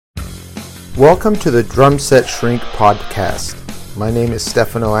Welcome to the Drum Set Shrink podcast. My name is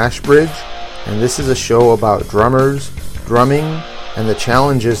Stefano Ashbridge, and this is a show about drummers, drumming, and the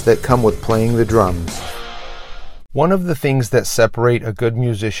challenges that come with playing the drums. One of the things that separate a good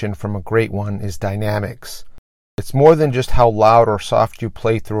musician from a great one is dynamics. It's more than just how loud or soft you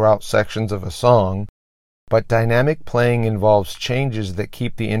play throughout sections of a song, but dynamic playing involves changes that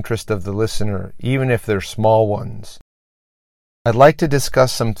keep the interest of the listener, even if they're small ones. I'd like to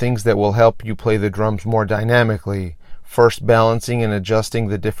discuss some things that will help you play the drums more dynamically. First, balancing and adjusting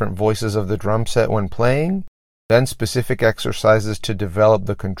the different voices of the drum set when playing, then specific exercises to develop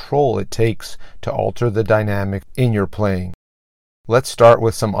the control it takes to alter the dynamic in your playing. Let's start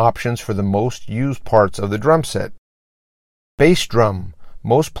with some options for the most used parts of the drum set. Bass drum.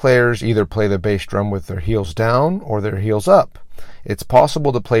 Most players either play the bass drum with their heels down or their heels up. It's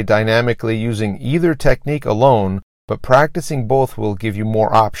possible to play dynamically using either technique alone, but practicing both will give you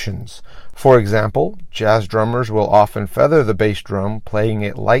more options. For example, jazz drummers will often feather the bass drum, playing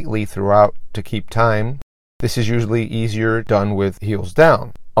it lightly throughout to keep time. This is usually easier done with heels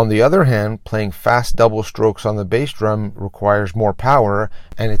down. On the other hand, playing fast double strokes on the bass drum requires more power,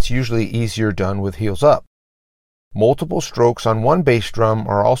 and it's usually easier done with heels up. Multiple strokes on one bass drum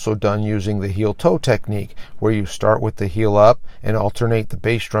are also done using the heel-toe technique, where you start with the heel up and alternate the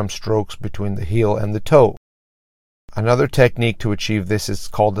bass drum strokes between the heel and the toe. Another technique to achieve this is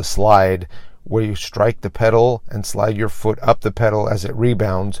called a slide, where you strike the pedal and slide your foot up the pedal as it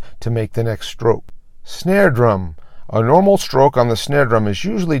rebounds to make the next stroke. Snare drum. A normal stroke on the snare drum is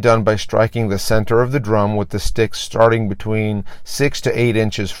usually done by striking the center of the drum with the stick starting between 6 to 8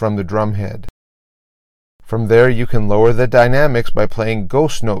 inches from the drum head. From there, you can lower the dynamics by playing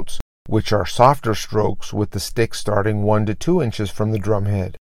ghost notes, which are softer strokes with the stick starting 1 to 2 inches from the drum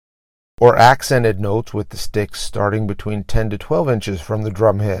head, or accented notes with the stick starting between 10 to 12 inches from the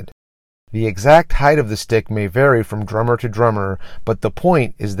drum head. The exact height of the stick may vary from drummer to drummer, but the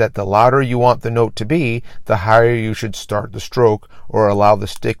point is that the louder you want the note to be, the higher you should start the stroke or allow the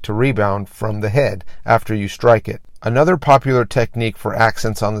stick to rebound from the head after you strike it. Another popular technique for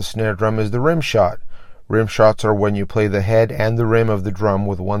accents on the snare drum is the rim shot. Rim shots are when you play the head and the rim of the drum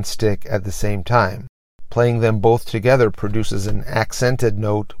with one stick at the same time. Playing them both together produces an accented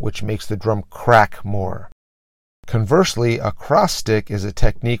note which makes the drum crack more. Conversely, a cross stick is a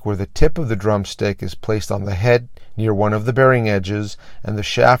technique where the tip of the drumstick is placed on the head near one of the bearing edges and the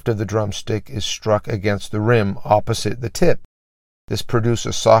shaft of the drumstick is struck against the rim opposite the tip. This produces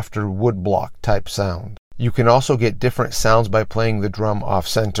a softer woodblock type sound. You can also get different sounds by playing the drum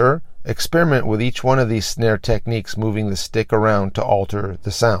off-center. Experiment with each one of these snare techniques, moving the stick around to alter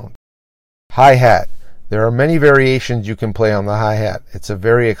the sound. Hi-hat. There are many variations you can play on the hi-hat. It's a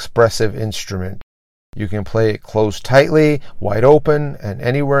very expressive instrument. You can play it closed tightly, wide open, and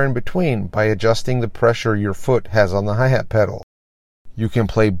anywhere in between by adjusting the pressure your foot has on the hi-hat pedal. You can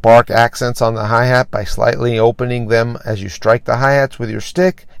play bark accents on the hi-hat by slightly opening them as you strike the hi-hats with your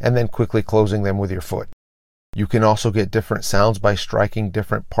stick and then quickly closing them with your foot. You can also get different sounds by striking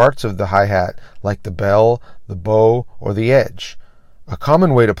different parts of the hi-hat, like the bell, the bow, or the edge. A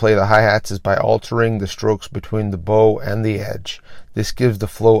common way to play the hi-hats is by altering the strokes between the bow and the edge. This gives the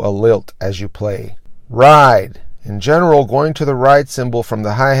flow a lilt as you play. Ride. In general, going to the ride cymbal from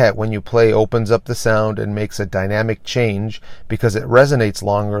the hi-hat when you play opens up the sound and makes a dynamic change because it resonates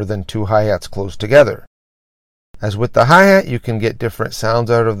longer than two hi-hats close together. As with the hi-hat, you can get different sounds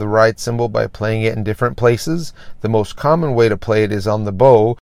out of the ride cymbal by playing it in different places. The most common way to play it is on the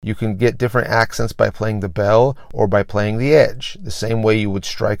bow. You can get different accents by playing the bell or by playing the edge, the same way you would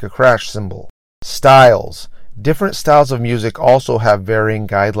strike a crash cymbal. Styles. Different styles of music also have varying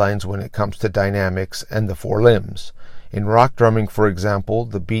guidelines when it comes to dynamics and the four limbs. In rock drumming, for example,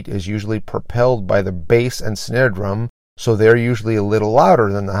 the beat is usually propelled by the bass and snare drum, so they're usually a little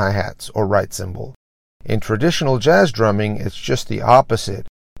louder than the hi-hats or ride cymbal. In traditional jazz drumming, it's just the opposite,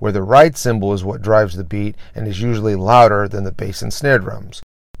 where the ride cymbal is what drives the beat and is usually louder than the bass and snare drums,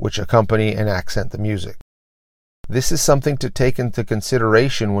 which accompany and accent the music. This is something to take into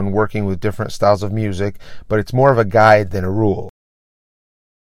consideration when working with different styles of music, but it's more of a guide than a rule.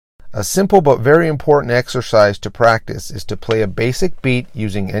 A simple but very important exercise to practice is to play a basic beat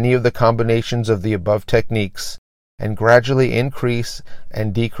using any of the combinations of the above techniques, and gradually increase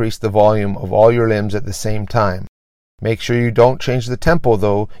and decrease the volume of all your limbs at the same time. Make sure you don't change the tempo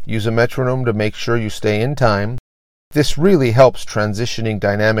though. Use a metronome to make sure you stay in time. This really helps transitioning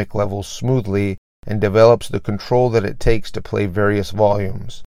dynamic levels smoothly and develops the control that it takes to play various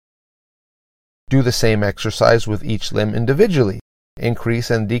volumes. Do the same exercise with each limb individually. Increase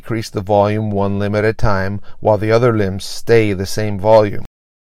and decrease the volume one limb at a time while the other limbs stay the same volume.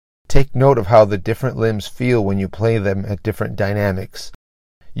 Take note of how the different limbs feel when you play them at different dynamics.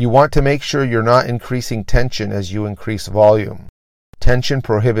 You want to make sure you're not increasing tension as you increase volume. Tension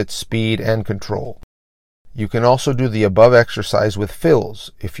prohibits speed and control. You can also do the above exercise with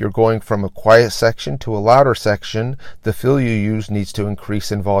fills. If you're going from a quiet section to a louder section, the fill you use needs to increase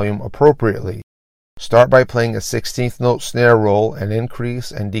in volume appropriately. Start by playing a 16th note snare roll and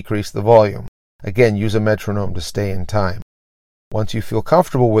increase and decrease the volume. Again, use a metronome to stay in time. Once you feel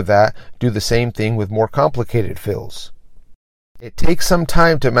comfortable with that, do the same thing with more complicated fills. It takes some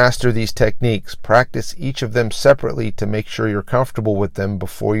time to master these techniques. Practice each of them separately to make sure you're comfortable with them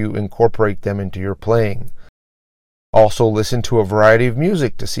before you incorporate them into your playing. Also, listen to a variety of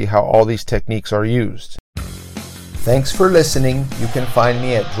music to see how all these techniques are used. Thanks for listening. You can find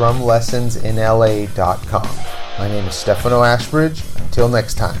me at drumlessonsinla.com. My name is Stefano Ashbridge. Until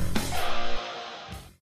next time.